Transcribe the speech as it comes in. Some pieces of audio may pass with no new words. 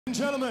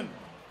Gentlemen,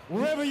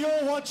 wherever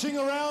you're watching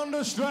around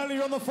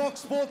Australia on the Fox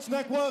Sports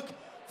Network,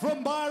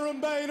 from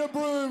Byron Bay to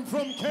Broome,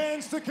 from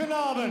Cairns to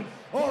Carnarvon,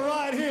 or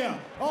right here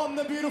on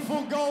the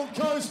beautiful Gold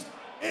Coast,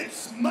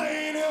 it's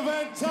main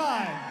event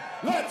time.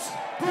 Let's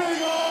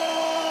bring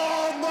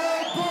on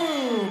the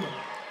boom!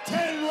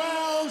 10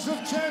 rounds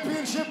of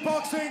championship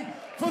boxing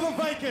for the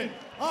vacant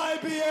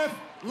IBF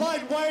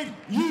Lightweight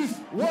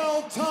Youth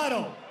World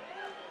Title.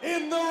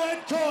 In the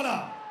red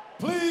corner,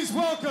 please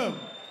welcome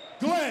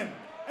Glenn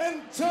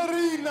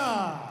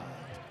Enterina.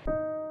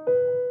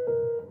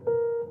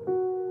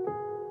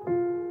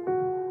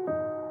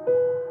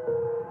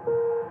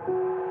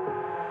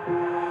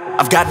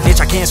 I've got an itch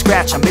I can't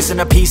scratch, I'm missing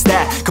a piece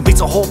that completes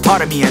a whole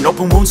part of me, an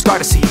open wound scar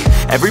to see.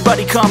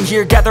 Everybody come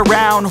here, gather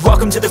round,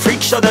 welcome to the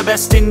freak show, the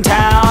best in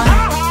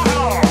town.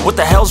 What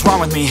the hell's wrong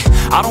with me?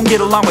 I don't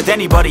get along with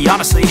anybody,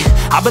 honestly.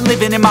 I've been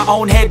living in my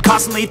own head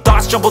constantly,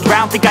 thoughts jumbled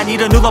round, think I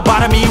need a new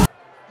lobotomy.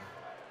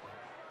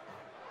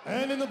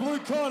 And in the blue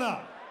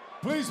corner,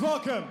 please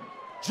welcome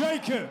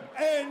Jacob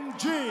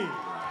N.G.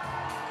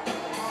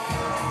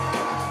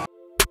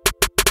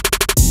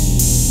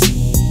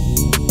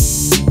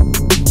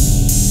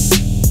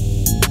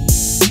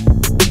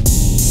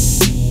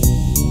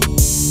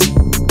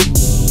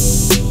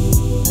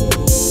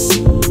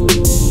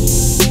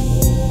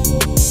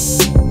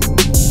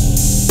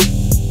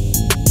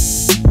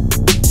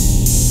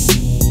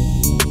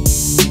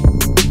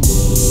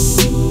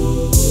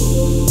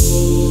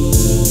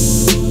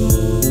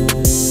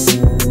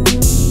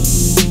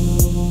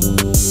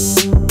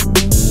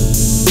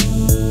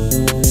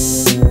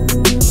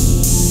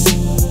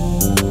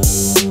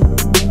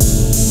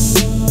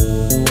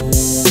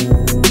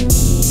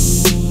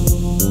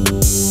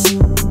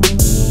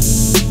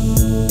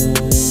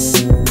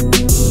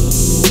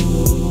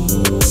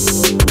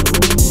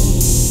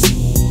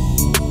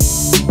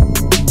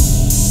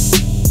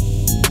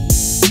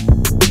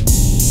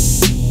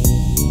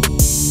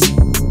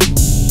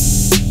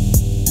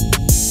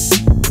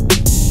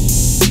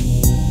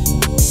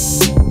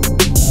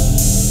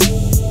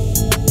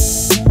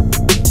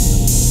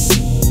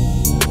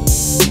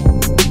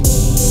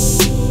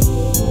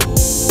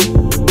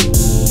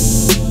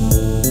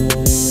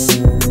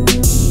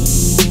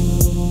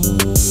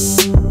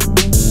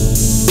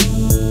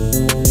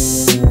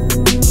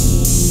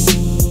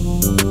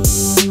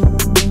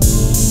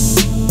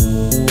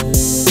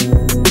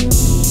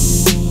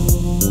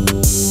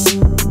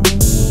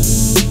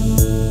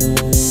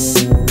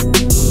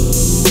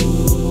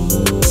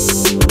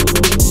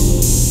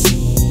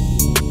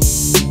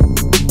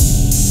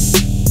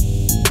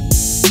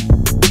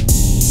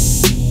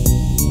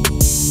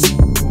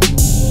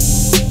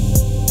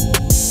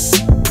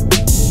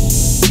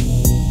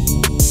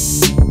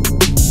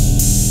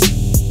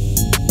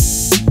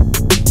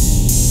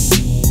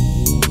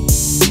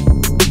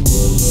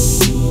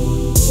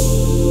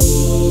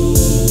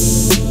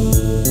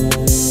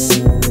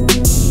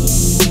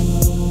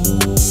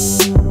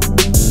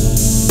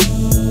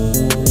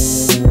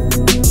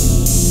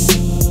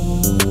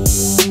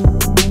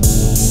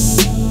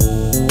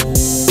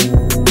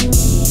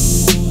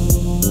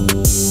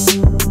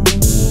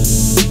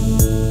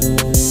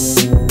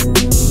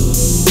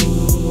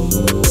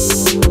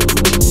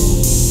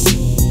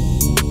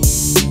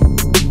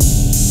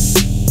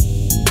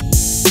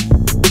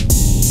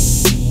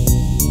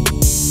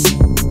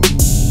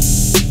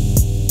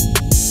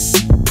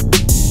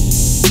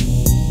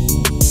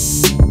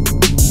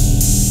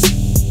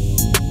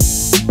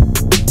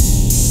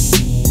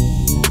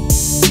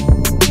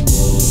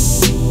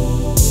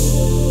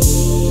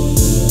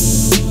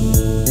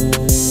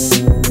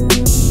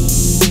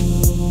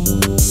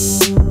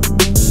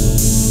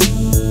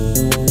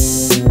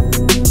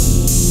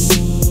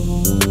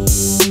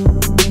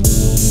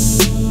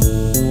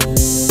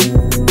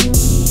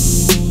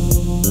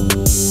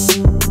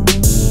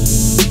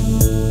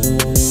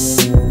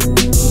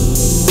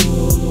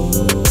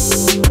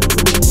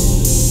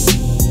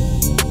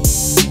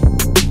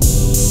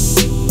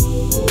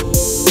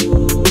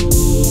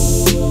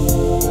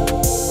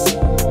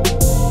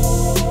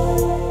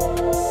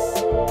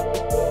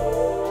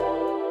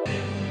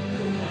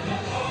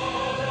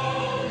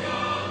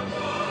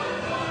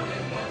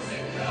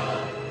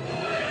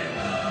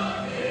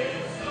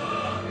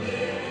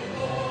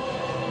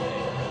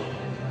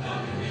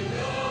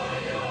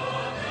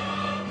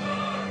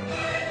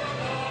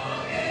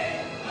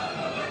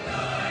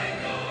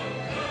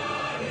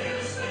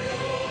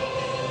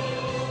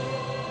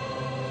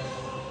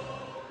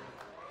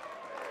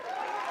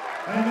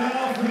 And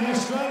now for the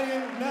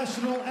Australian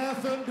National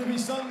Anthem to be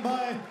sung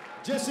by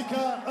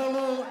Jessica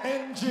Alul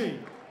N.G.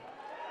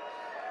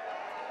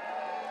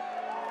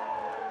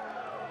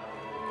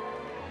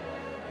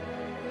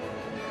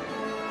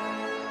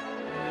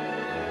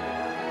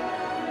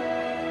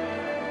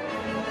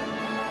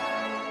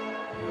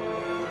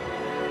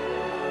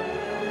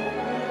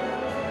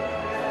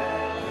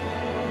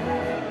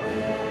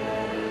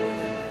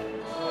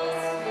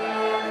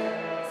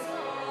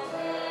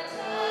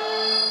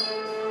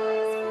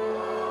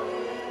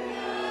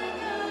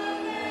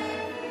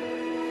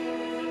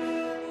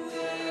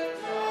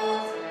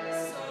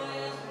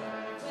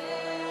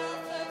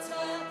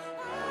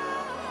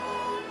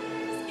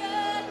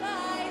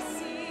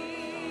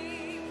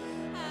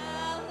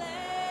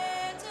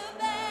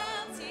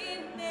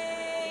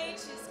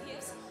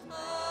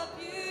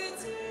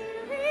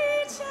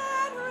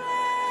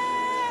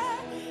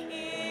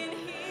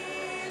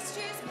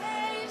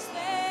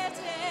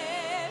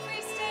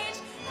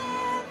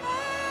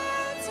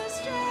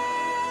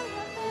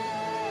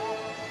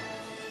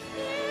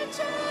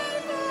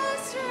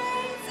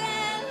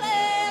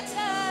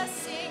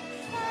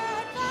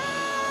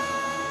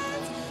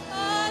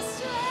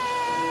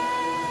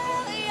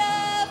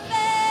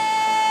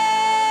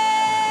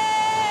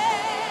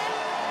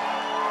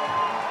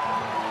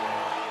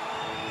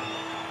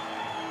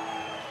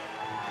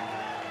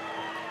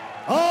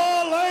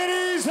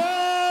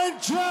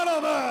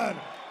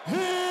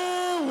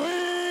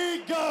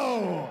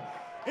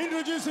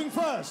 Introducing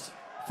first,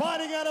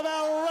 fighting out of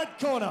our red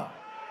corner.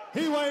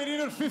 He weighed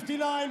in at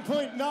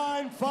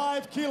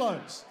 59.95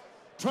 kilos.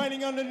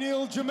 Training under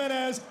Neil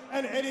Jimenez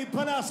and Eddie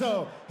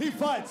Panasso. He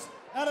fights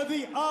out of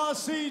the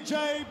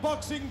RCJ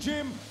Boxing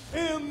Gym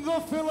in the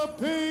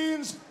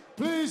Philippines.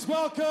 Please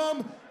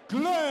welcome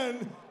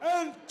Glenn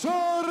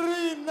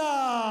Enterina.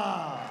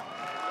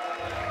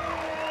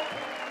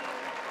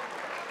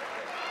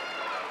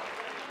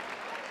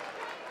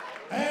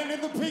 And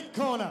in the pink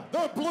corner,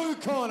 the blue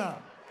corner,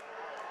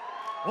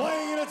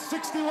 weighing in at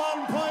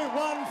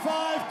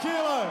 61.15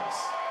 kilos.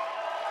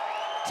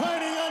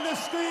 Training under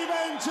Steve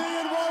Ng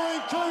and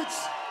Warren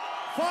Coots,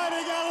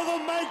 fighting out of the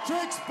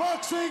Matrix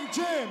Boxing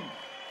Gym.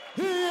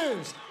 He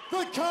is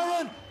the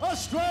current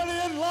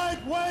Australian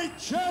lightweight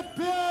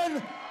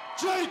champion,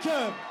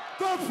 Jacob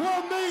the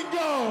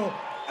Flamingo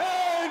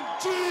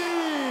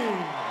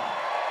Ng.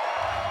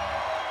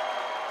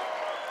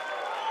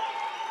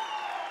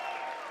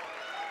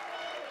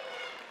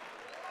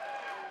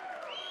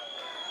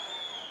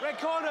 Red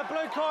corner,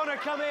 blue corner,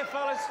 come here,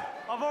 fellas.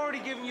 I've already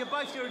given you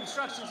both your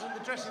instructions in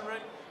the dressing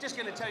room. Just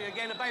going to tell you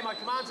again, obey my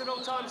commands at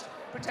all times,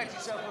 protect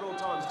yourself at all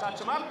times. Touch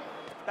them up.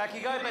 Back you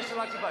go, best of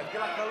luck to you both.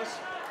 Good luck, fellas.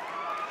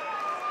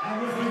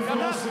 And referee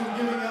Wilson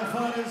giving our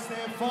fighters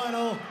their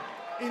final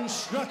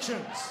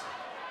instructions.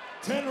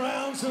 10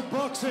 rounds of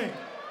boxing.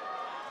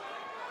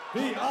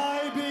 The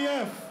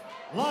IBF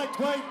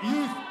Lightweight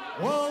Youth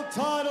World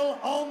Title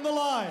on the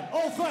line.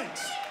 All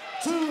thanks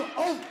to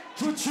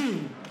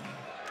Altitude.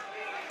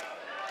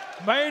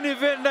 Main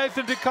event,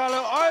 Nathan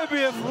DiCarlo,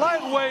 IBF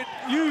Lightweight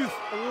Youth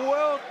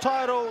World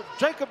Title,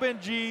 Jacob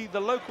Ng, the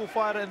local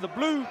fighter in the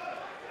blue,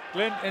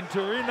 Glenn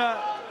Enterina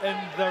in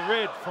the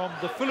red from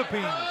the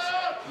Philippines.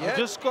 Yep. I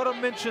just got to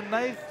mention,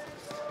 Nath,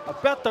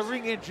 about the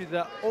ring entry,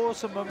 the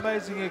awesome,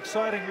 amazing,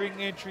 exciting ring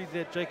entry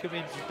that Jacob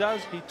Ng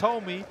does. He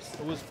told me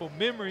it was for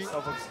memory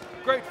of a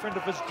great friend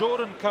of his,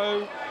 Jordan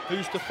Ko, who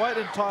used to fight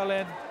in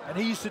Thailand, and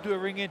he used to do a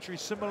ring entry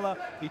similar.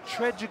 He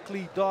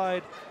tragically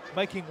died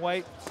making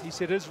weight. He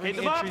said his ring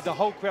entry, the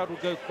whole crowd would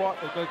go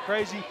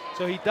crazy.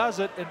 So he does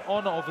it in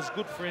honor of his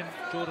good friend,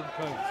 Jordan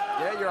Ko.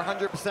 Yeah, you're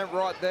 100%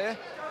 right there.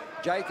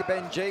 Jacob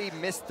Ng,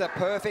 Mr.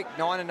 Perfect,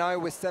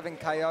 9-0 with 7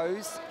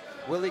 KOs.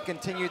 Will he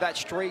continue that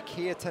streak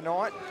here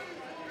tonight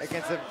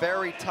against a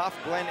very tough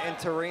Glenn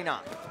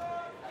Enterina?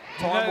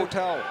 Time will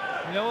tell.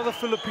 You know, all the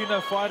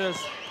Filipino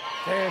fighters,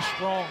 they're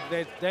strong,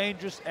 they're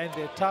dangerous, and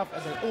they're tough,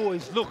 and they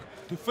always look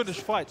to finish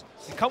fights.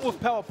 They come with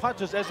power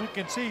punches, as we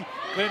can see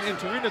Glenn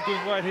Enterina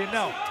doing right here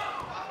now.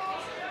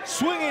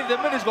 Swinging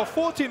them in, he's got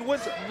 14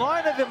 wins,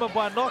 9 of them are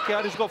by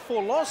knockout. He's got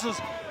 4 losses,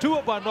 2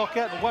 are by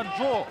knockout, and 1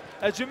 draw.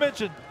 As you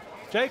mentioned,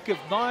 Jacob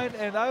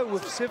 9-0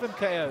 with 7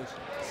 KOs.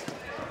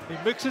 He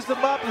mixes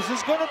them up. This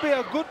is going to be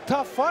a good,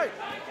 tough fight.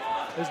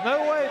 There's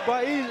no way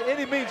by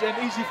any means an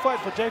easy fight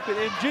for Jacob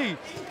Ng.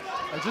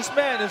 As this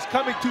man is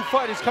coming to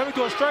fight, he's coming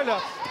to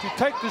Australia to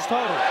take this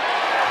title.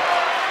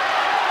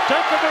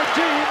 Jacob Ng,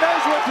 he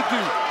knows what to do.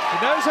 He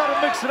knows how to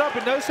mix it up. He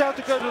knows how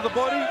to go to the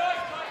body.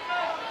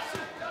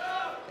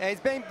 And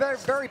he's been very,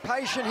 very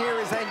patient here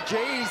as Ng.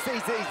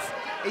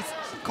 He's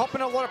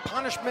copping a lot of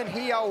punishment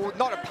here, or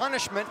not a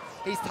punishment.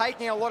 He's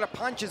taking a lot of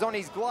punches on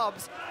his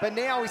gloves, but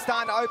now he's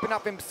starting to open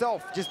up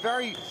himself. Just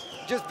very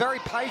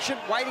patient,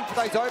 waiting for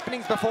those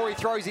openings before he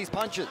throws his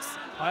punches.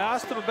 I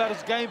asked him about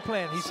his game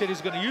plan. He said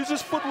he's going to use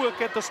his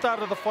footwork at the start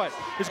of the fight.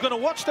 He's going to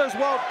watch those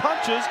wild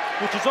punches,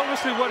 which is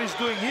obviously what he's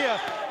doing here.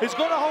 He's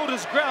going to hold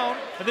his ground,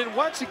 and then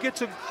once he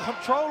gets in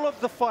control of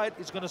the fight,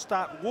 he's going to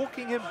start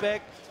walking him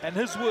back, and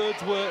his words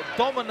were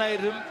dominate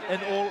him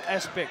in all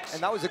aspects.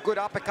 And that was a good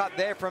uppercut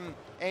there from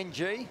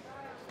Ng.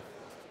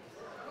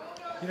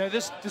 You know,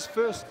 this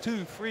first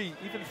 2, 3,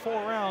 even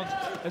 4 rounds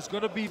is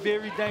going to be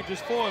very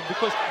dangerous for him,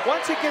 because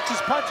once he gets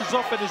his punches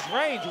off at his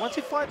range, once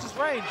he finds his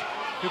range,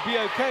 he'll be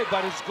okay,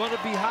 but it's going to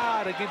be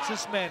hard against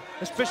this man,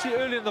 especially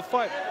early in the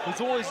fight.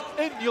 He's always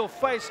in your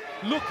face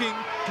looking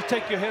to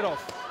take your head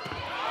off.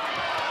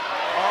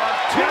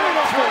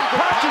 Beautiful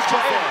punches by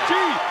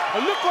Ng.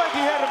 It looked like he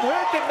had him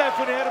hurt that knife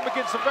when he had him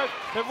against the rope.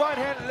 The right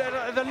hand,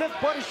 the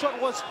left body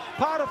shot was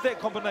part of that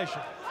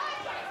combination.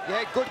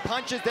 Yeah, good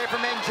punches there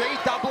from Ng,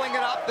 doubling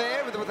it up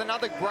there with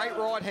another great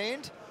right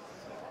hand.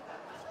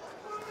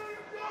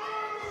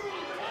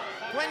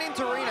 Glenn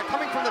Enterina,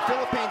 coming from the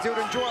Philippines, he would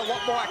enjoy a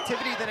lot more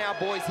activity than our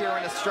boys here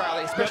in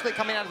Australia, especially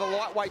coming out of the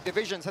lightweight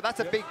division. So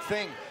that's a big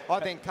thing, I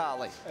think,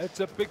 Carly. It's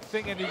a big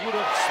thing, and he would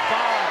have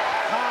sparred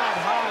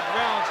hard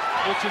rounds,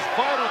 which is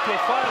vital to a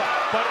fighter.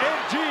 But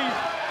Ng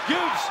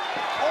gives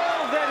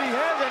all that he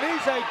has, and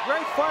he's a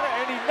great fighter,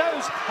 and he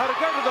knows how to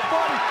go to the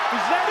body.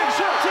 He's landing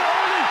shots too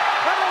early,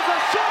 and there's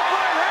a shot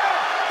right hand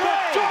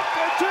that dropped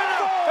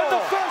Enterina in the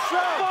first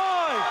round.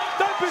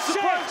 Don't be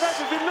surprised, Matt,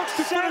 if he looks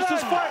to finish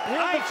this fight here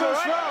in the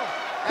first round.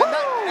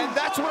 And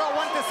that's what I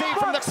wanted to see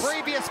from the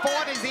previous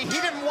fight, is he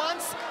hit him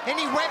once, and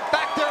he went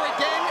back there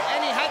again,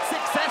 and he had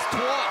success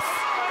twice.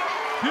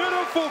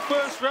 Beautiful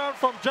first round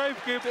from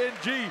Jacob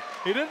Ng.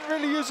 He didn't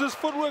really use his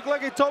footwork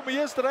like he told me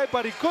yesterday,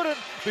 but he couldn't,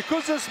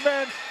 because this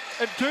man,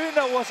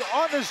 Enterina, was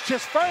on his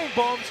chest throwing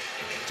bombs,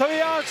 so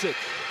he answered.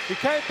 He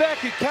came back,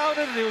 he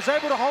countered, and he was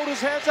able to hold his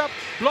hands up,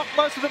 block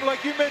most of them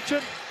like you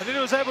mentioned, and then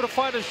he was able to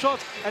find his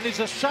shots, and he's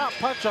a sharp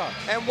puncher.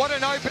 And what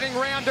an opening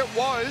round it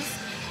was.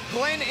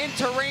 Glenn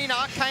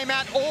Enterina came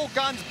out all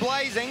guns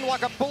blazing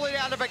like a bullet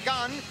out of a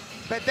gun,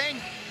 but then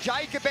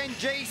Jacob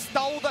NG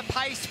stole the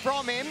pace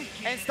from him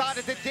and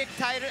started to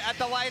dictate it at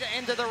the later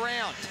end of the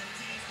round.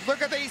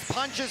 Look at these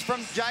punches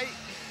from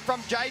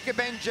Jacob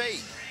NG.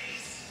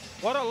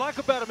 What I like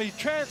about him, he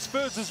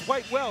transfers his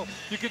weight well.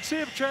 You can see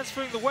him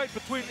transferring the weight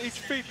between each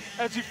feet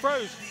as he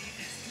throws.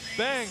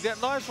 Bang, that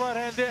nice right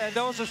hand there, and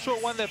that was a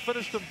short one that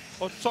finished him,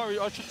 or sorry,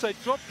 I should say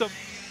dropped him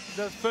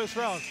in that first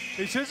round.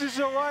 He says he's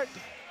all right.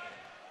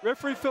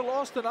 Referee Phil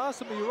Austin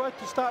asked him, are you right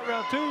to start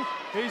round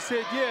 2? He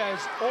said, yeah,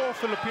 as all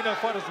Filipino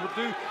fighters would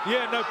do.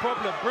 Yeah, no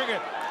problem, bring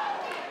it.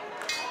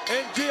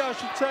 NG, I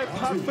should say,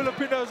 part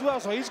Filipino as well,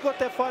 so he's got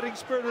that fighting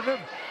spirit in him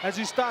as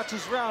he starts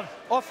his round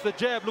off the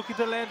jab, looking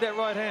to land that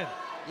right hand.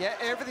 Yeah,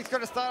 everything's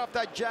got to start off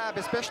that jab,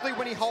 especially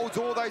when he holds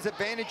all those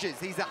advantages.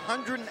 He's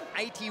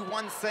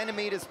 181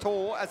 centimeters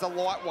tall as a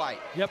lightweight.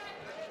 Yep.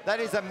 That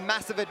is a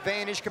massive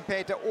advantage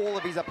compared to all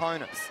of his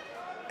opponents.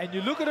 And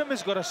you look at him,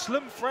 he's got a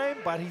slim frame,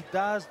 but he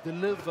does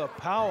deliver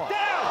power.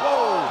 Down.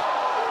 Whoa!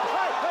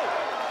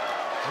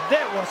 And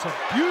that was a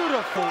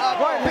beautiful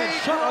right-hand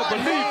shot, I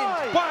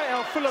believe, by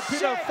our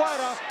Filipino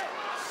fighter.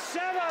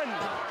 7,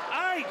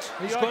 8.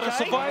 He's got to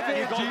survive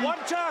it, You've got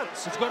one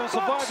chance. He's got to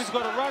survive, he's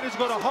got to run, he's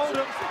got to hold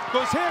him.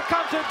 Because here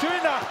comes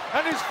Enterina,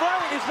 and he's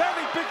flying, he's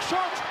landing big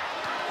shots.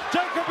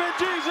 Jacob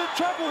NG is in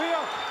trouble here.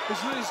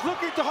 He's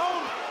looking to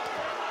hold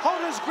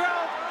his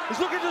ground.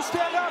 He's looking to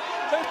stand up.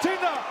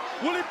 Enterina,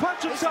 will he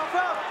punch himself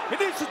out? He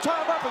needs to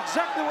tie him up,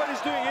 exactly what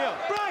he's doing here.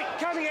 Right,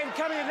 coming in.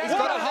 He's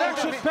got What to an hold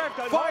him.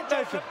 action-packed fight,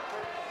 Nathan.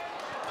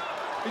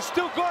 He's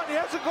still gone, he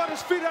hasn't got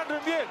his feet under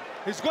him yet.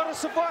 He's got to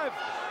survive.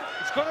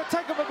 It's going to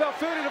take him about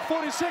 30 to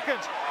 40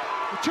 seconds.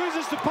 He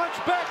chooses to punch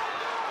back.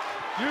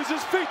 Use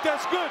his feet,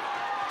 that's good.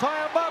 Tie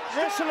him up,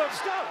 wrestle him.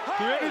 Stop,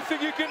 Do hey.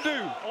 anything you can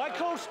do. I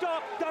call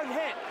stop, don't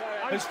hit.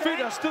 His feet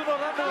are still not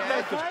under him,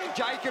 Nathan.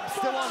 Jacob's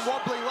still on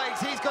wobbly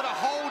legs. He's got to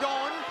hold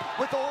on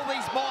with all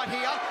these might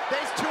here.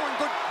 There's two and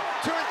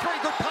three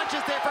good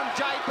punches there from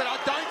Jake, but I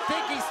don't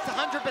think he's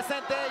 100%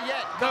 there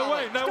yet. No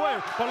way, no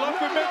way. But like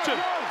we mentioned,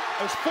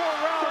 there's 4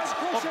 rounds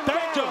of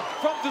danger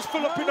from this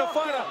Filipino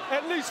fighter.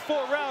 At least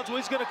 4 rounds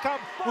where he's going to come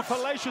with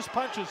hellacious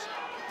punches.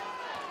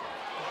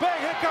 Bang,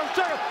 here comes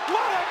Jacob.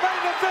 What a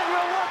main event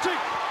we're watching.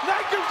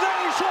 Jacob's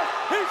landing shot.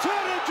 He's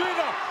hurt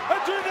Enterina.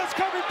 Enterina's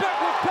coming back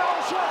with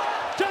power shot.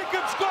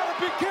 Jacob's got to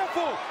be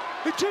careful.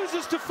 He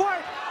chooses to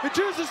fight. He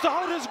chooses to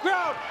hold his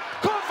ground.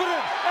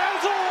 Confident,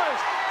 as always.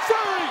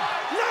 Throwing,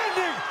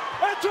 landing.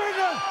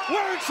 Enterina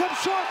wearing some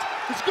shots.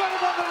 He's got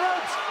him on the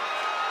ropes.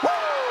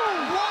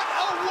 Woo! What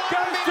a 1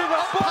 Goes to minute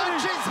the of body.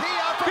 punches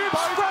here from Keeps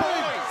both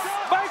throwing. boys.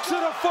 Makes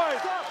it a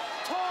fight.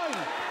 Time.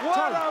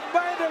 What a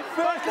main event.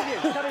 Both of you.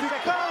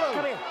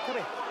 Come in, come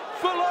here.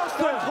 Phil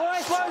Austin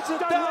slows it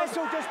Don't down.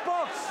 wrestle, just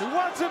box. He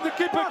wants him to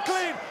keep it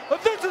clean.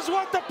 But this is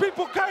what the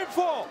people came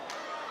for.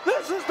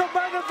 This is the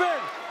main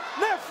event.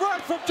 Left,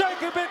 right from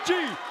Jacob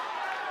NG.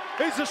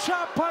 He's a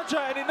sharp puncher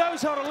and he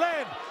knows how to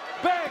land.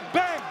 Bang,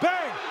 bang,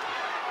 bang.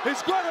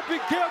 He's got to be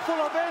careful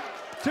of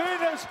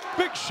Enterina's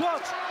big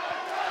shots.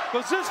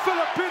 Because this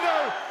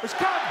Filipino has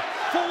come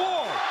for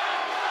war.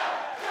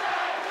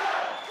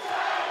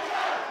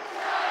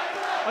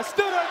 I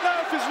still don't know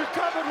if he's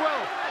recovered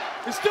well.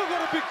 He's still got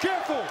to be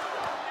careful.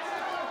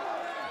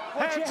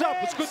 Hands up,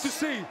 it's good to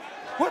see.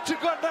 What you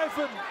got,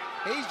 Nathan?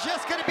 He's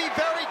just going to be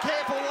very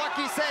careful, like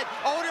you said.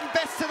 Hold him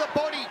best to the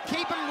body.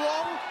 Keep him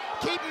long.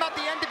 Keep him at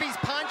the end of his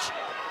punch.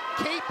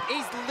 Keep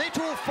his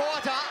little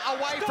fighter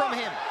away from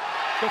him.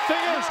 The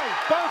thing is,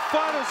 both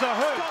fighters are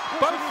hurt.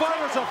 Both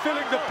fighters are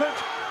feeling the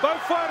pinch.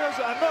 Both fighters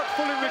are not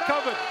fully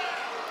recovered.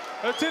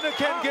 Enterina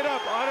can get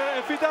up. I don't know,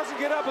 if he doesn't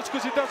get up, it's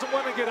because he doesn't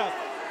want to get up.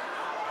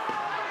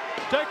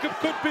 Jacob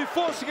could be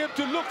forcing him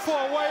to look for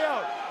a way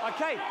out.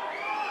 Okay.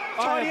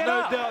 I have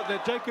no doubt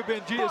that Jacob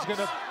NG is going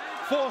to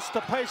force the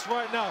pace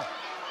right now.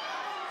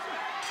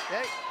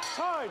 Hey.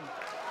 Time.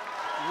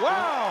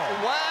 Wow!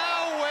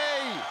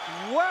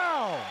 Wowee!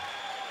 Wow!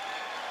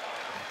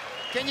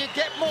 Can you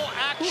get more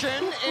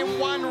action in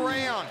 1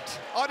 round?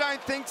 I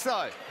don't think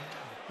so.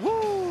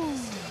 Woo!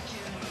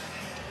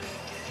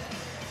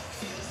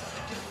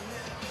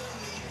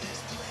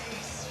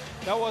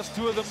 That was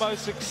 2 of the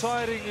most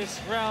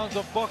excitingest rounds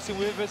of boxing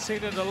we've ever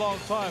seen in a long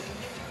time.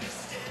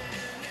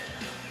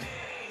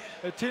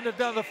 Enterina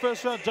down the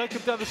first round,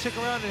 Jacob down the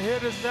second round, and here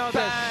it is now,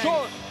 that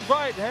short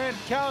right-hand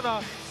counter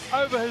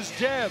over his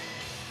jab.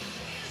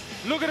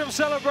 Look at him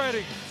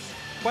celebrating.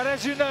 But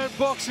as you know in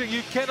boxing,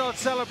 you cannot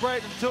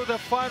celebrate until the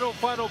final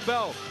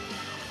bell.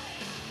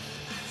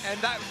 And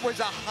that was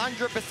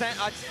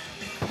 100%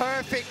 a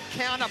perfect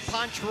counter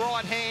punch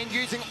right hand,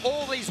 using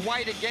all his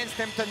weight against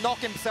him to knock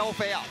himself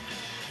out.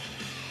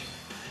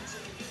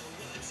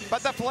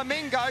 But the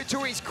Flamingo, to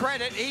his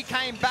credit, he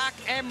came back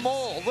and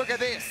more. Look at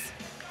this.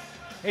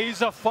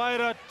 He's a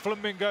fighter,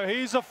 Flamingo.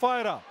 He's a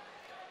fighter.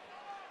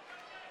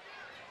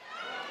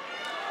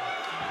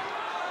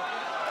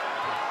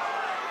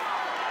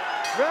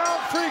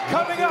 Round 3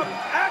 coming up.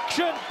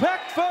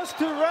 Action-packed first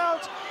 2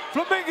 rounds.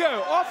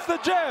 Flamingo off the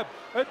jab.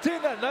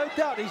 Enterina, no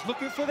doubt, he's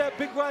looking for that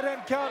big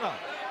right-hand counter.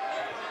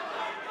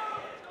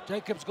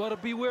 Jacob's got to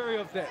be wary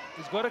of that.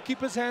 He's got to keep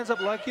his hands up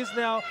like he is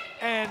now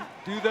and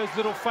do those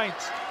little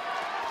feints.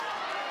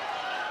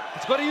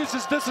 He's got to use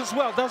his distance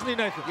well, doesn't he,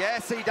 Nathan?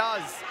 Yes, he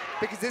does.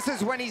 Because this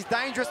is when he's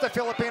dangerous, the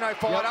Filipino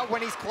fighter,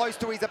 when he's close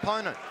to his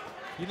opponent.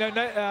 You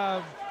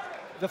know,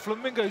 the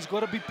Flamingo, he's got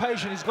to be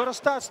patient. He's got to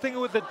start stinging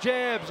with the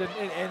jabs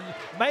and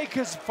make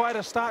his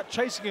fighter start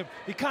chasing him.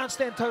 He can't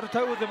stand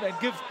toe-to-toe with him and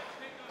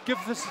give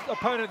this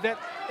opponent that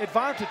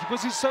advantage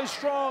because he's so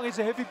strong. He's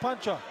a heavy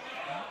puncher.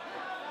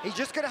 He's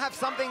just going to have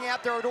something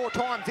out there at all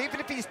times. Even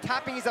if he's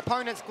tapping his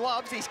opponent's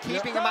gloves, he's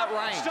keeping him at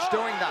range,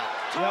 doing that.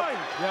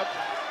 Yep.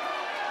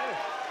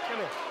 Come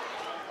here.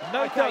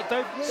 No doubt,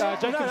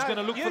 Jacob's going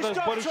to look for those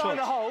body shots. You stop trying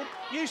to hold.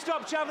 You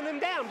stop shoving them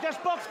down.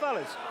 Just box,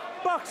 fellas.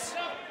 Box.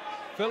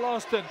 Phil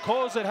Austin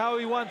calls it how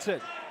he wants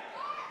it.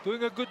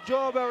 Doing a good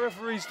job, our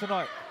referees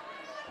tonight.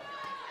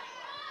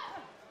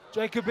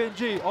 Jacob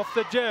Ng off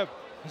the jab.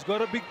 He's got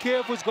to be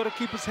careful. He's got to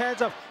keep his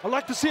hands up. I'd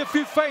like to see a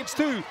few feints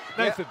too,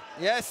 Nathan.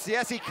 Yeah.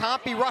 Yes, he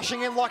can't be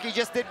rushing in like he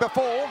just did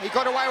before. He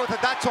got away with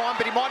it that time,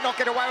 but he might not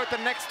get away with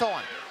it next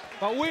time.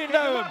 But we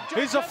know him.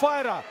 He's a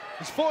fighter.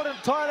 He's fought in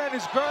Thailand.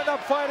 He's grown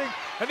up fighting,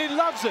 and he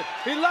loves it.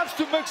 He loves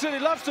to mix it. He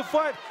loves to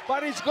fight,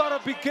 but he's got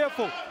to be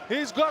careful.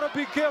 He's got to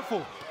be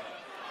careful.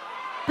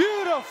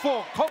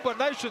 Beautiful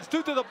combinations.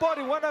 2 to the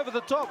body, 1 over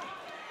the top.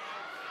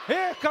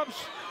 Here comes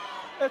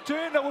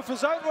Enterina with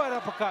his own right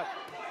uppercut.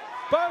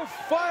 Both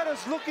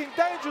fighters looking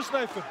dangerous,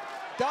 Nathan.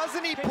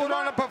 Doesn't he put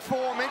on a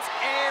performance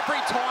every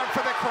time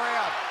for the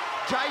crowd?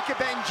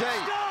 Jacob Ng.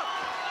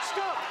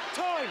 Stop.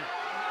 Time.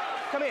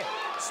 Come here.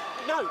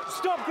 No,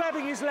 stop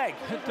grabbing his leg.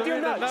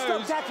 Enterina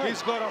knows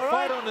he's got a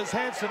fight on his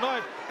hands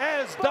tonight,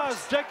 as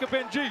does Jacob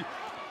Ng.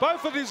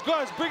 Both of these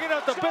guys bringing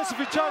out the best of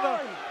each other.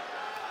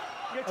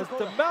 As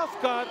the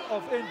mouth guard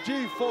of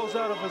Ng falls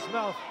out of his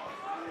mouth.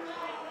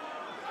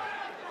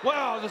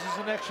 Wow, this is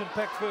an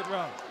action-packed 3rd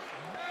round.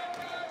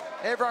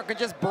 Everyone can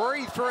just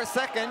breathe for a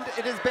second.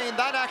 It has been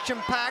that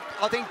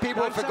action-packed, I think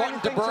people have forgotten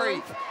to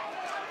breathe.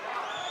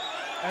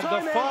 And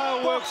the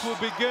fireworks will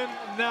begin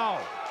now.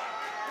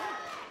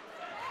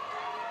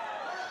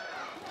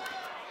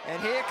 And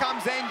here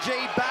comes NG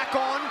back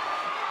on.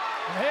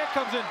 And here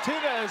comes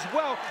Enterina as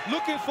well,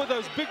 looking for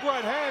those big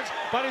right hands,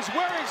 but he's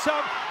wearing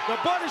some. The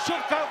body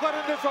shot got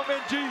in there from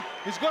NG.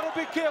 He's got to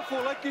be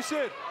careful, like you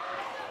said.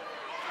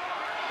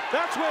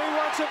 That's where he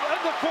wants him,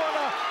 in the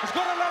corner. He's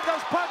got to land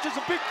those punches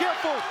and be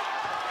careful.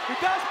 He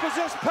does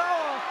possess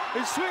power.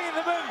 He's swinging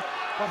them in.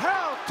 But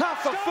how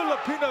tough are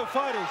Filipino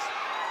fighters?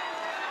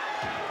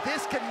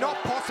 This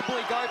cannot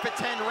possibly go for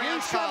 10 rounds.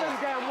 You shove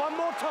him down one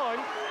more time,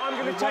 I'm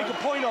going to take a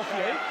point off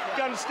you. Do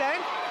you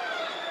understand?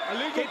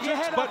 Illegal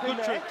tricks, but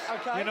good tricks.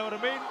 Okay. You know what I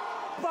mean?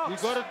 You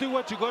got to do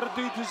what you got to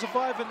do to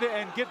survive in there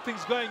and get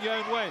things going your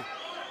own way.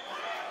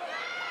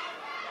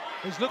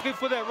 He's looking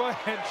for that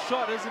right-hand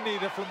shot, isn't he,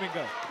 the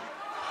Flamingo?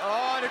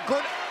 Oh, and a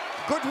good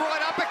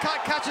right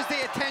uppercut catches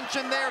the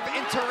attention there of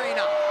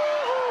Enterina.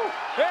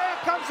 Here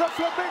comes the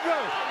Flamingo.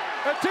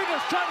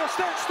 Enterina's trying to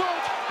stand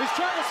staunch. He's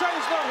trying to say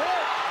he's not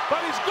hurt,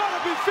 but he's got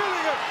to be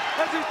feeling it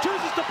as he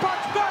chooses to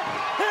punch back.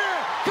 Here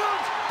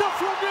comes the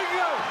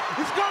Flamingo.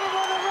 He's got him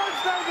on the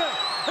ropes, Nathan.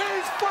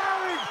 He's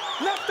firing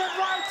left and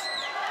right.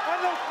 And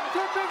the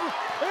Flamingo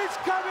is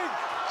coming.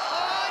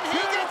 Oh, and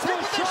he gets hit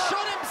with the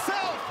shot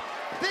himself.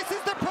 This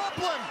is the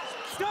problem.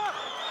 Stop.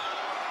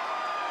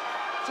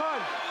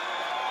 Time.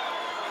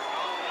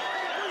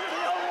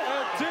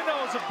 Enterina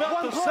was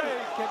about to say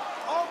can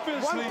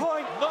obviously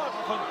not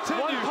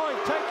continue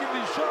taking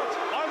these shots.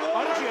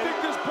 I don't think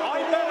this point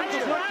will matter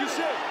because, like you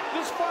said,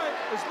 this fight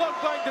is not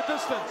going the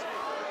distance.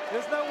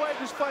 There's no way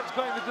this fight's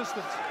going the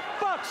distance.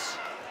 Box.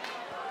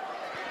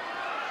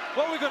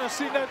 What are we going to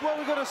see, Ned? What are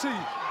we going to see?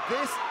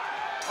 This,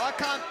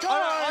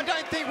 I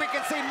don't think we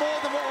can see more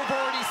than what we've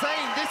already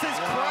seen. This is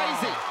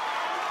crazy.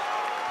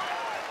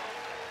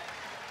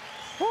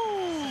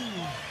 Woo.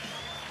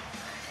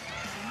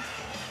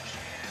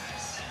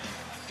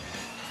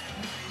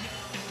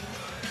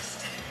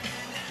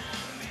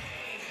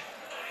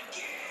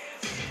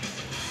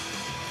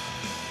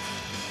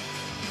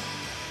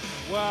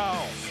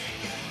 Wow.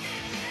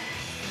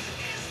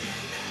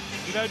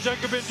 You know,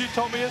 Jacob Ng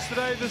told me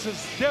yesterday, this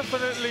is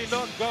definitely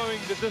not going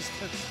the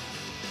distance.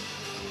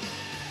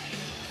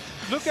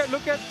 Look at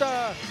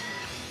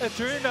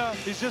Enterina.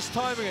 He's just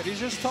timing it. He's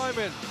just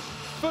timing it.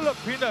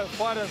 Filipino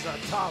fighters are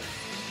tough.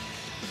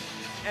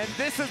 And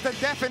this is the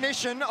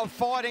definition of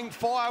fighting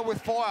fire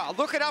with fire.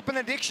 Look it up in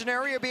the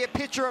dictionary. It'll be a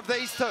picture of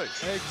these two.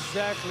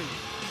 Exactly.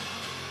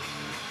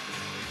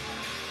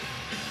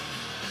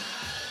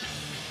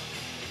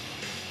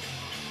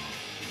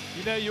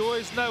 You know, you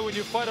always know when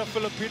you fight a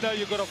Filipino,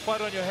 you've got to fight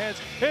on your hands.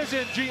 Here's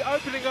NG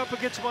opening up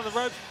against him on the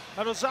ropes.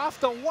 And it was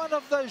after one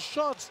of those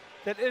shots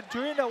that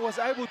Enterina was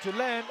able to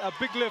land a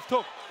big left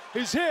hook.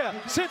 He's here,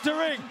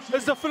 centering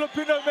is the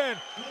Filipino man,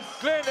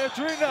 Glenn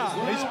Enterina.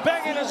 He's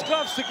banging his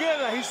gloves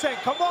together. He's saying,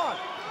 come on,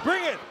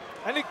 bring it.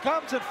 And he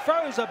comes and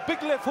throws a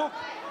big left hook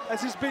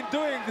as he's been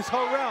doing this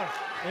whole round.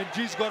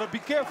 NG's got to be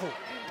careful.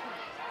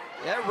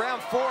 Yeah,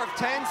 round 4 of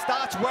 10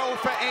 starts well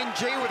for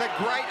NG with a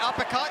great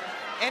uppercut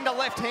and a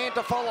left hand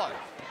to follow.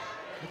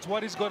 That's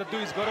what he's got to do.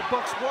 He's got to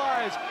box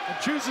wise and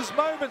choose his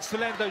moments to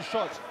land those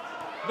shots.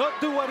 Not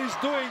do what he's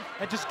doing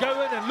and just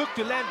go in and look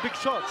to land big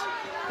shots.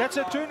 That's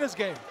Enterina's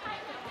game.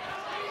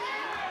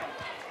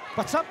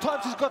 But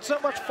sometimes he's got so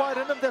much fight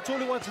in him, that's all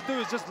he wants to do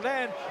is just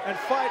land and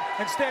fight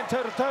and stand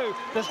toe-to-toe.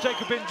 That's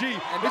Jacob NG.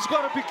 He's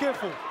got to be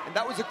careful. And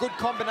that was a good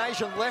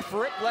combination. Left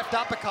rip, left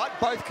uppercut,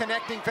 both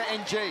connecting for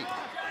NG.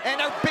 And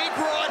a big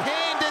right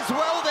hand as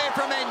well there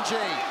from NG.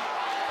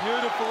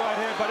 Beautiful right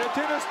hand, but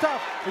Enterina's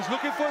tough. He's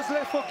looking for his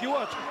left hook, you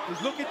watch.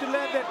 He's looking to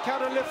land that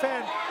counter left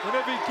hand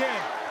whenever he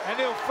can. And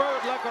he'll throw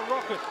it like a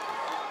rocket.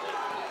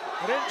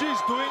 But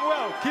NG's doing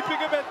well, keeping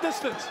him at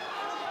distance.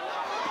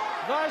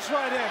 Nice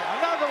right hand,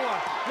 another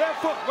one.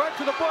 Left hook right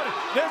to the body.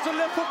 There's a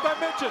left hook I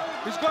mentioned.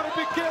 He's got to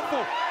be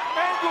careful.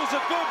 Angles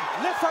are good.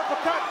 Left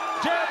uppercut,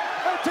 jab.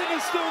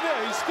 Enterina's still there.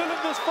 He's still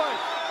in this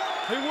fight.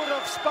 He would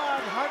have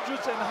sparred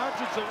hundreds and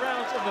hundreds of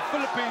rounds in the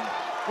Philippines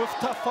with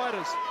tough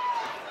fighters.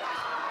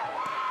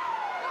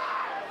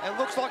 It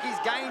looks like he's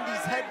gained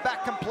his head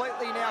back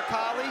completely now,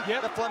 Carly.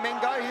 Yep. The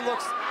Flamingo, he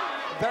looks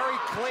very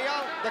clear.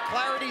 The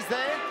clarity's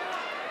there.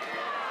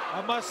 I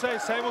must say,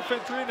 same with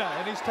Enterina,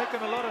 and he's taken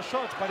a lot of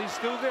shots, but he's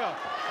still there,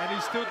 and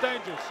he's still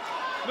dangerous.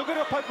 Look at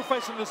the poker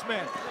face on this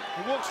man.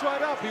 He walks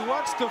right up. He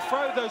wants to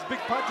throw those big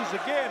punches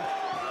again,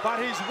 but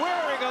he's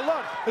wearing a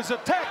lot. His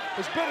attack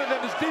is better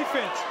than his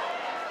defense.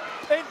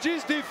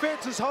 NG's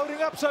defense is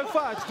holding up so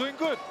far. It's doing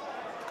good.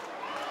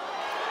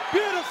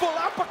 Beautiful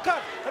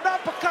uppercut. An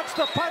uppercut's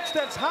the punch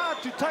that's hard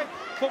to take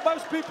for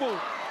most people.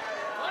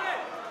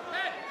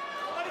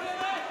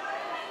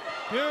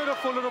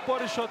 Beautiful little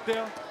body shot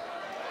there.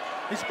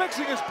 He's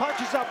mixing his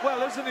punches up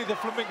well, isn't he, the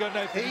Flamingo,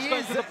 Nathan? He's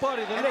going to the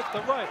body, the left,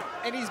 the right.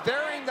 And he's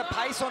varying the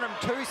pace on him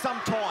too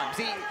sometimes.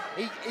 He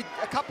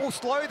a couple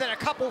slow, then a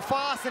couple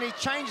fast, and he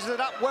changes it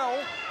up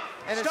well.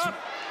 And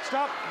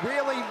Stop.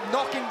 Really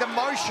knocking the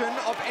motion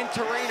of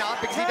Enterina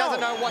because he doesn't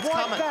know what's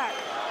coming.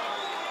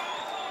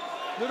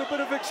 A little bit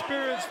of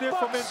experience there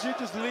from NG,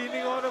 just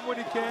leaning on him when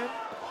he can.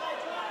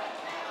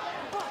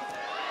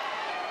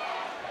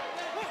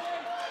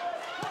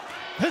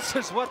 This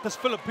is what this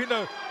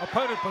Filipino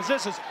opponent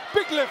possesses.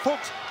 Big left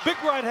hooks, big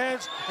right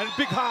hands, and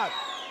big heart.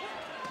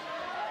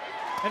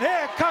 And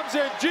here comes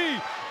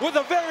NG with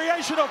a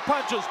variation of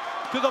punches.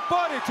 To the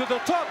body, to the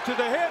top, to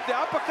the head, the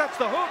uppercuts,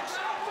 the hooks.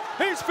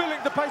 He's feeling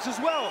the pace as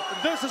well. And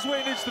this is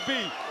where he needs to be.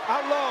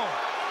 Out long.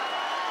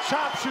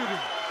 Sharp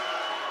shooting.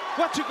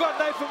 What you got,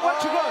 Nathan?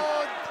 What you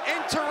got?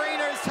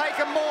 Enterina has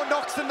taken more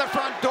knocks than the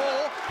front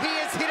door. He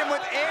has hit him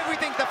with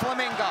everything, the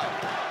Flamingo.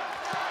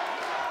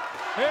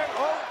 Here,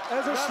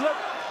 there's a slip.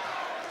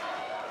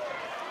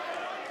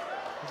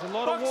 There's a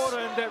lot of water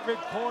in that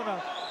red corner.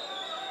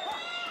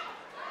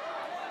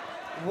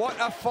 What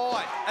a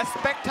fight. A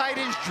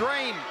spectator's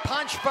dream.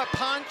 Punch for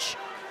punch.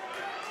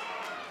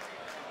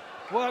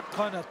 What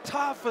kind of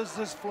tough is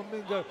this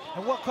Flamingo?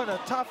 And what kind of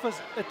tough is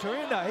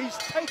Enterina? He's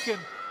taken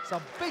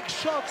some big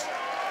shots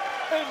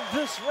in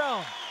this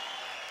round.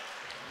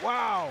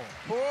 Wow.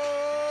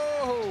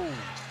 Whoa.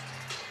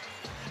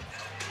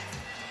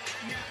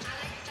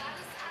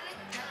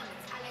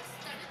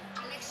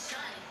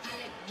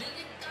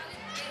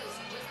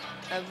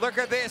 And look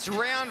at this,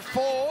 round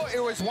 4.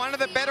 It was one of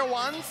the better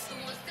ones.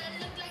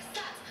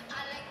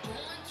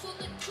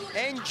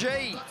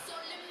 NG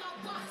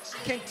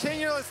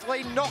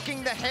continuously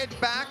knocking the head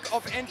back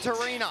of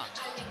Enterina.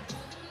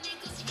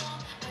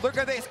 Look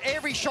at this,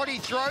 every shot he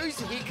throws,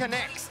 he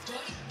connects.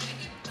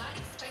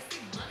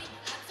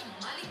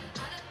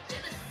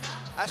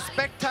 A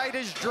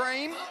spectator's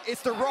dream.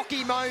 It's the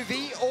Rocky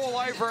movie all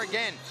over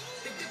again.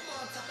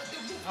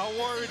 How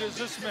worried is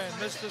this man,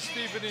 Mr.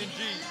 Stephen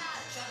NG?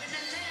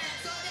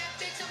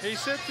 He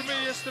said to me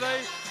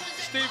yesterday,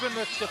 Stephen,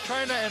 the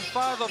trainer and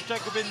father of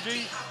Jacob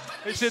NG,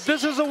 he said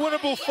this is a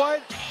winnable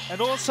fight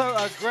and also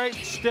a great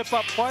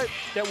step-up fight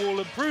that will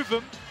improve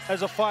him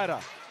as a fighter.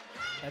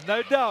 And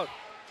no doubt,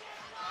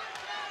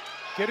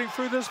 getting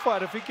through this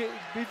fight, if he can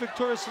be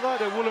victorious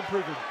tonight, it will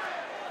improve him.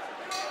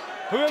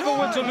 Whoever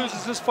wins or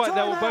loses this fight,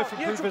 they will both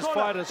improve as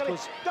fighters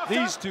because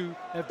these two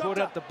have brought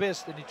out the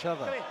best in each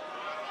other.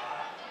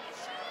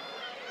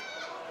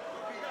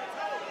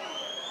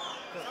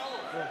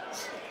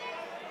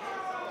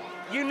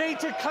 You need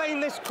to claim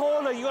this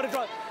corner. You got to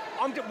go.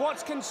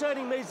 What's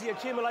concerning me is the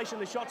accumulation of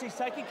the shots he's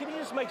taking. Can you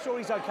just make sure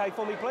he's okay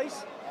for me,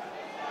 please?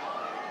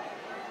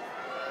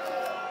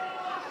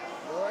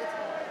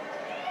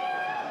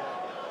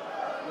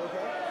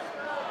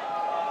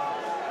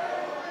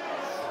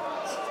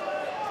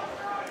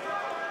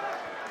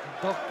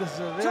 Doctors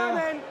are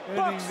there,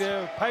 earning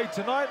their pay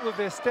tonight with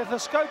their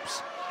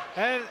stethoscopes.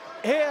 And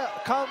here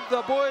come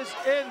the boys,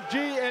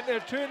 NG and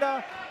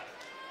Enterina.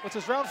 What's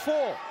this, round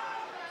 4?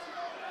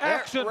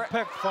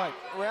 Action-packed fight.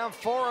 Round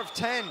 4 of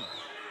 10.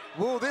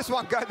 Will this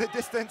one go the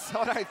distance?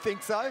 I don't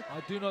think so. I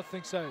do not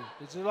think so.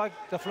 It's like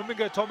the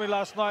Flamingo told me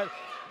last night,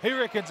 he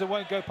reckons it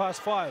won't go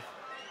past 5.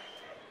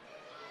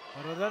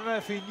 But I don't know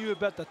if he knew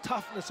about the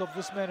toughness of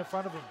this man in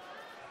front of him.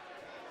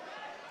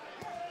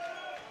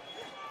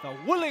 The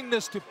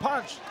willingness to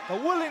punch, the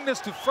willingness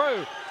to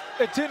throw,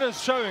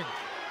 Enterina's showing.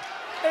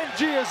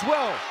 NG as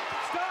well.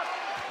 Stop!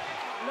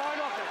 No,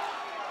 not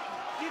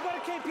that. You've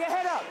got to keep your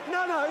head up.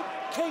 No,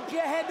 keep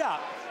your head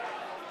up.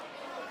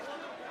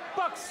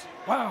 Box.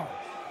 Wow.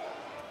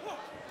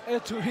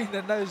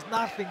 Enterina knows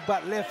nothing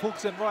but left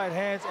hooks and right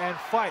hands and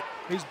fight.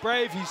 He's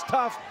brave, he's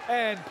tough,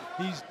 and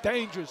he's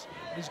dangerous.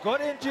 He's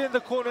got NG in the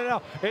corner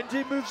now.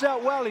 NG moves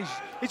out well.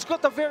 He's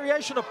got the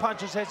variation of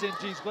punches, has NG.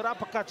 He's got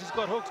uppercuts, he's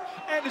got hooks,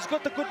 and he's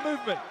got the good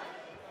movement.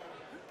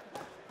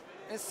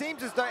 It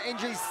seems as though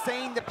NG's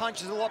seen the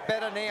punches a lot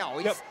better now.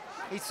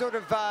 He's sort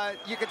of,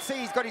 you can see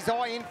he's got his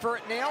eye in for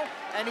it now,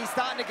 and he's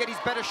starting to get his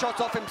better shots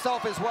off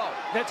himself as well.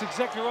 That's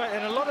exactly right,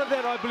 and a lot of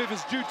that, I believe,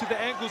 is due to the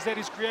angles that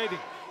he's creating.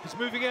 He's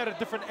moving out at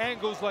different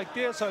angles like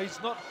there, so he's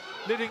not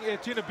letting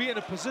Enterina be in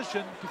a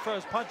position to throw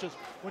his punches.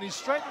 When he's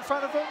straight in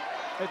front of him,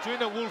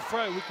 Enterina will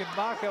throw. We can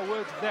mark our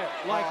words that,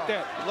 like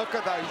that. Look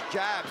at those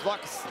jabs,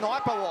 like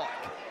sniper-like.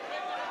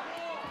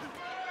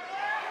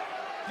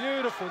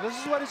 Beautiful. This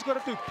is what he's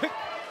got to do. Pick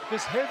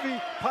this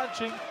heavy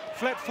punching,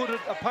 flat-footed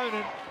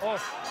opponent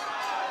off.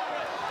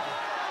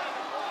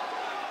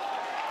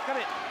 Come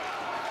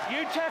in.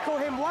 You tackle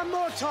him one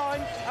more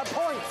time, a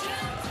point.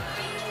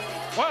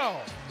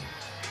 Wow.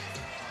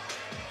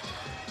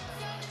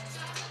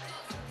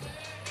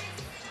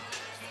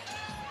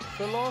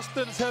 Phil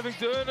Austin's having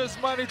to earn his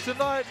money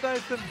tonight,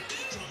 Nathan.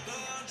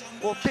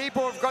 Well,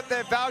 people have got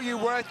their value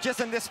worth just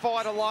in this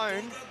fight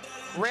alone.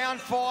 Round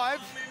 5,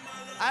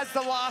 as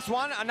the last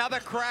one, another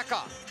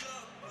cracker.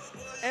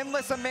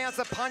 Endless amounts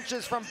of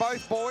punches from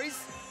both boys.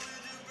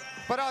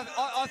 But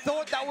I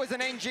thought that was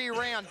an NG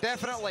round,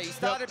 definitely. He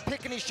started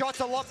picking his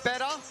shots a lot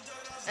better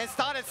and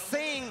started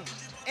seeing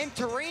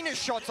Enterina's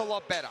shots a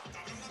lot better.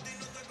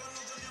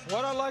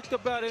 What I liked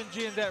about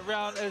NG in that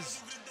round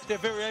is the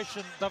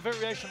variation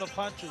of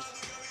punches.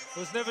 It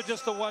was never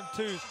just the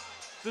 1-2s.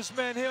 This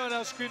man here on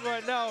our screen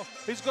right now,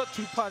 he's got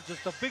 2 punches,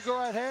 the big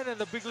right hand and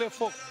the big left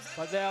hook.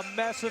 But they are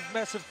massive,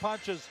 massive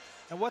punches.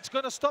 And what's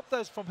going to stop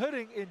those from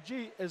hitting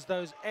NG is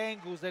those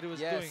angles that he was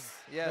doing.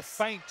 The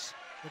feints,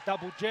 the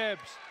double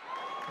jabs.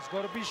 It's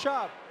got to be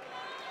sharp.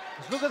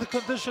 Just look at the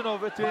condition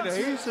of Enterina.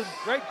 He's in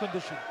great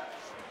condition.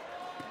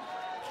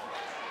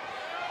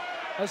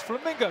 As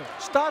Flamingo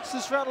starts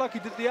this round like he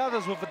did the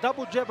others with a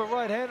double jab, a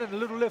right hand and a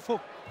little left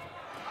hook.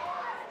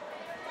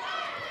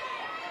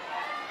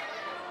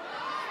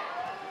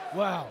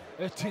 Wow,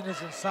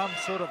 Enterina's in some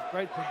sort of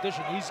great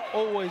condition. He's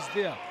always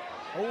there.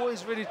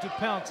 Always ready to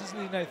pounce, isn't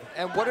he, Nathan?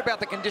 And what about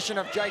the condition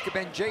of Jacob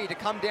NG to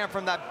come down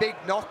from that big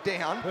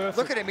knockdown? Perfect.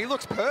 Look at him, he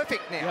looks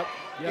perfect now.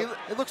 Yep.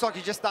 It looks like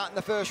he's just starting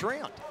the first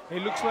round. He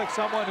looks like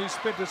someone who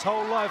spent his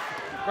whole life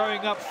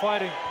growing up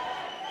fighting.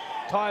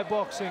 Thai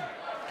boxing,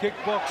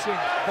 kickboxing,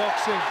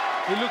 boxing.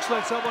 He looks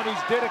like someone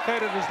who's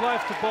dedicated his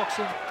life to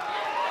boxing.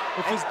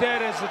 With his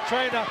dad as a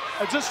trainer.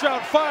 And just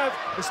round 5,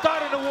 they're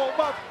starting to warm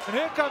up. And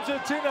here comes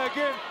Enterina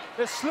again.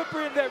 They're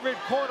slippery in that red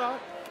corner.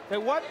 They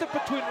wiped it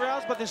between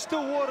rounds, but there's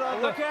still water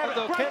on the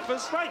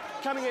canvas. Break,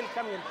 coming in.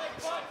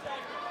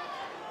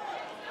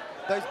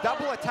 Those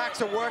double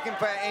attacks are working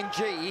for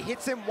NG. He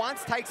hits him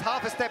once, takes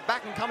half a step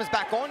back and comes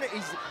back on.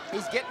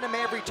 He's getting them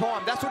every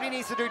time. That's what he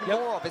needs to do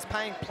more of, is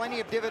paying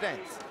plenty of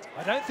dividends.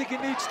 I don't think he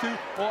needs to,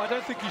 or I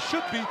don't think he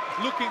should be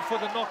looking for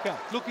the knockout,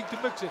 looking to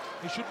mix it.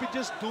 He should be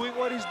just doing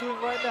what he's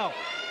doing right now.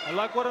 I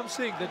like what I'm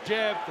seeing. The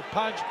jab, the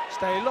punch,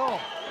 stay long.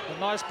 The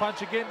nice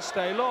punch again,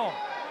 stay long.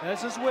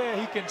 This is where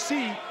he can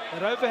see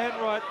that overhand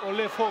right or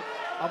left hook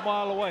a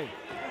mile away.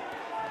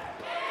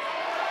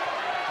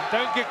 And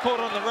don't get caught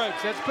on the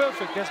ropes. That's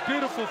perfect. That's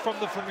beautiful from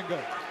the Flamingo.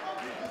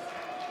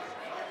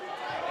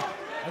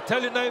 I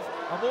tell you, Nave,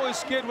 I'm always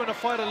scared when a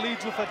fighter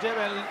leads with a jab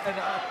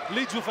and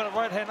leads with a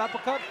right-hand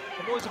uppercut.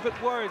 I'm always a bit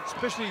worried,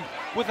 especially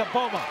with a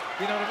bomber.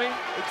 You know what I mean?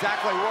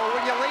 Exactly. Well,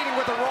 when you're leading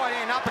with a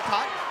right-hand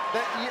uppercut,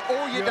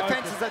 all your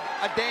defenses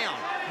are down.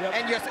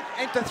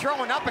 And to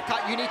throw an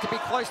uppercut, you need to be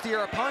close to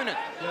your opponent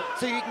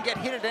so you can get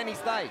hit at any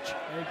stage.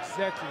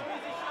 Exactly.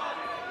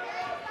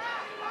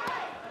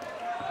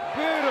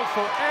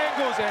 Beautiful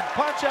angles and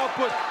punch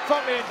output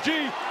from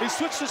NG. He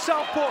switched to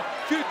southpaw.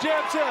 Few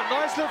jabs here.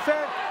 Nice left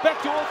hand. Back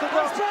to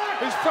orthodox.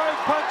 He's throwing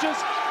punches.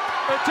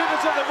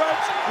 Enterina's on the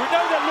ropes. We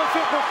know that left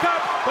hook will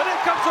come, but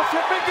here comes the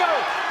Flamingo.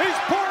 He's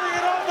pouring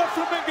it on the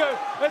Flamingo.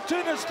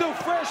 Enterina's still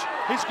fresh.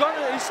 He's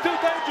still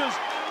dangerous.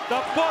 The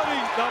body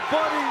will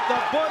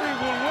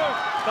work.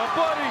 The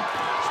body.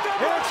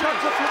 Here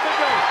comes the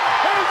Flamingo.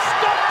 He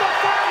stopped the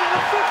fight in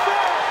the 5th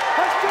round.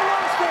 Has Phil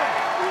Austin.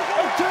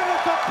 Enterina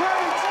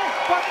complains,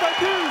 but the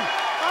new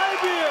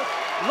IBF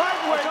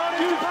lightweight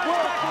youth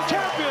world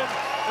champion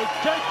is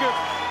Jacob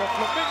the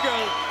Flamingo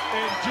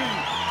NG.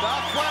 The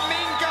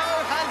Flamingo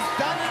has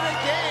done it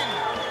again.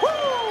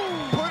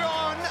 Woo! Put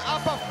on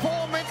a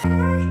performance.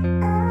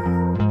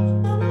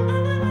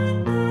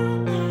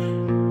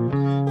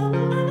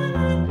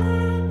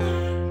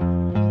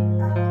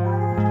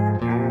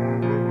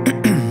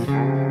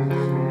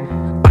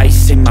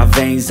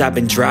 veins, I've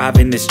been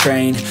driving this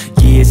train.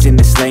 Years in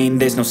this lane,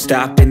 there's no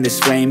stopping this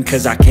flame.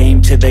 Cause I came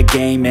to the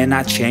game and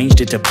I changed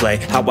it to play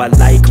how I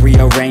like,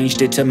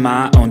 rearranged it to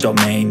my own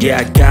domain. Yeah,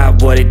 I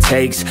got what it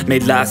takes,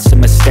 made lots of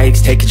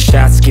mistakes, taking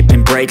shots,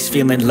 skipping breaks,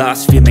 feeling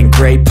lost, feeling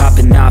great,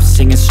 popping off,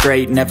 singing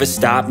straight, never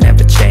stopped,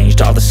 never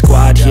changed. All the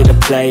squad here to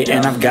play,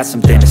 and I've got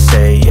something to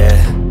say, yeah.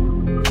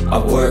 I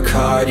work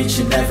hard each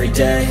and every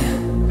day,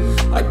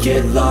 I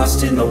get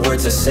lost in the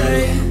words I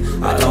say.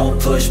 I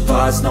don't push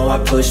pause, no, I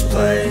push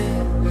play.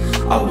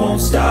 I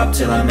won't stop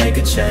till I make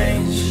a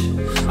change.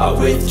 I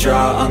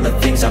withdraw on the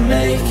things I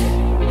make.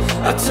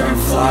 I turn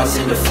flaws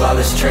into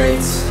flawless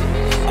traits.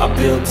 I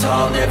build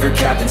tall, never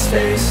capped in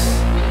space.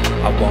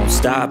 I won't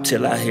stop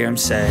till I hear him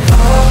say, oh,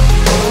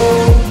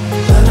 oh,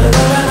 la, la,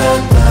 la, la,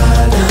 la,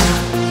 la,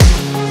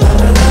 la,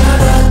 la, la,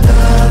 la,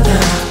 la, la.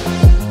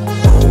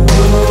 Oh,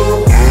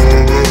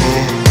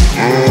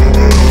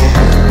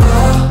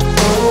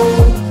 oh,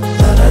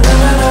 la, la, la,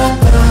 la, la,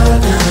 la,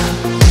 la,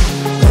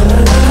 la,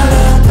 la, la,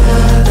 la.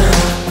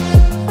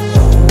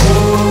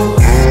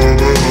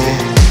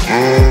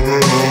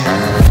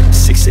 Oh,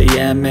 6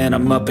 a.m. and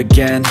I'm up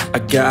again. I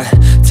got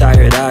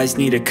tired eyes,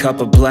 need a cup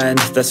of blend.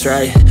 That's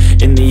right,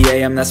 in the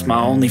AM, that's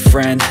my only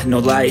friend. No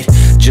light,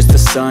 just the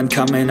sun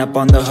coming up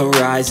on the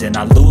horizon.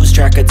 I lose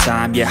track of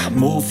time, yeah, I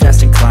move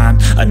fast and climb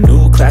a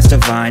new class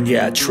divine,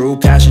 yeah, true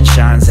passion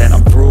shines. And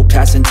I'm through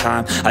passing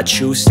time, I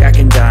choose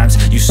stacking dimes.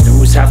 You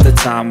snooze half the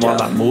time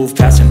while I move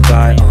passing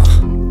by.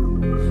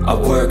 I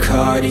work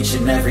hard each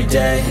and every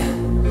day,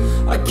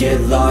 I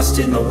get lost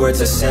in the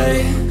words I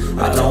say.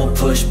 I don't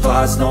push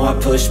pause, no, I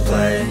push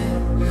play.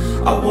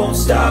 I won't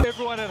stop.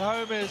 Everyone at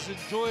home has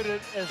enjoyed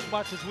it as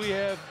much as we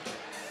have.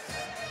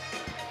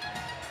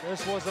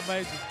 This was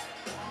amazing.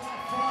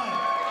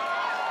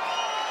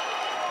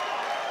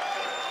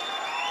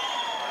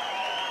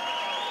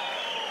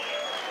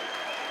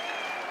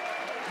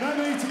 No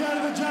need to go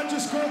to the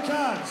judges'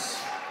 scorecards.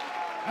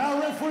 Our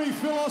referee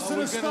Phil Austin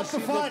has stopped the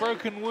fight. The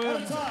broken worm.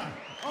 At a time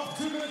of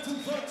 2 minutes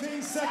and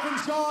 13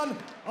 seconds gone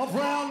of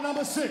round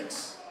number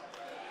 6.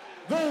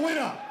 The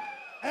winner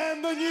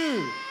and the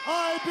new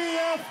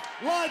IBF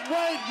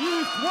Lightweight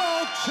Youth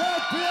World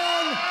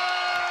Champion,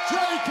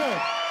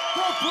 Jacob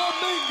the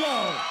Flamingo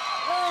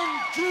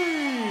NG.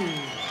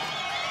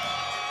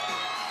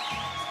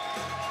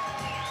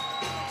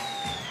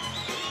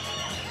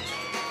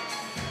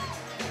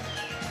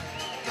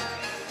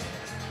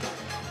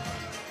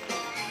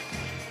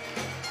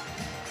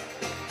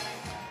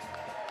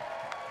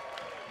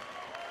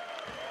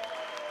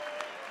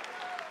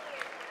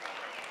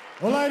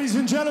 Well, ladies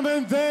and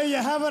gentlemen, there you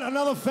have it.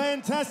 Another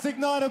fantastic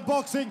night of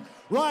boxing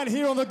right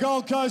here on the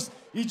Gold Coast.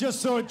 You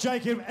just saw it,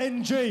 Jacob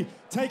NG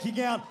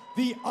taking out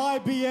the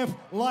IBF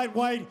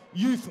Lightweight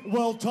Youth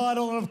World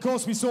title. And of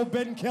course, we saw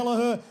Ben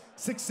Kelleher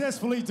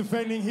successfully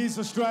defending his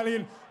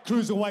Australian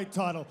Cruiserweight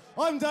title.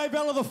 I'm Dave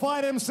Ella, the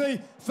Fight MC.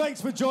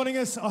 Thanks for joining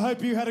us. I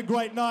hope you had a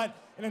great night.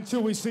 And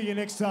until we see you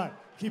next time,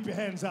 keep your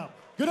hands up.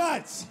 Good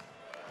night.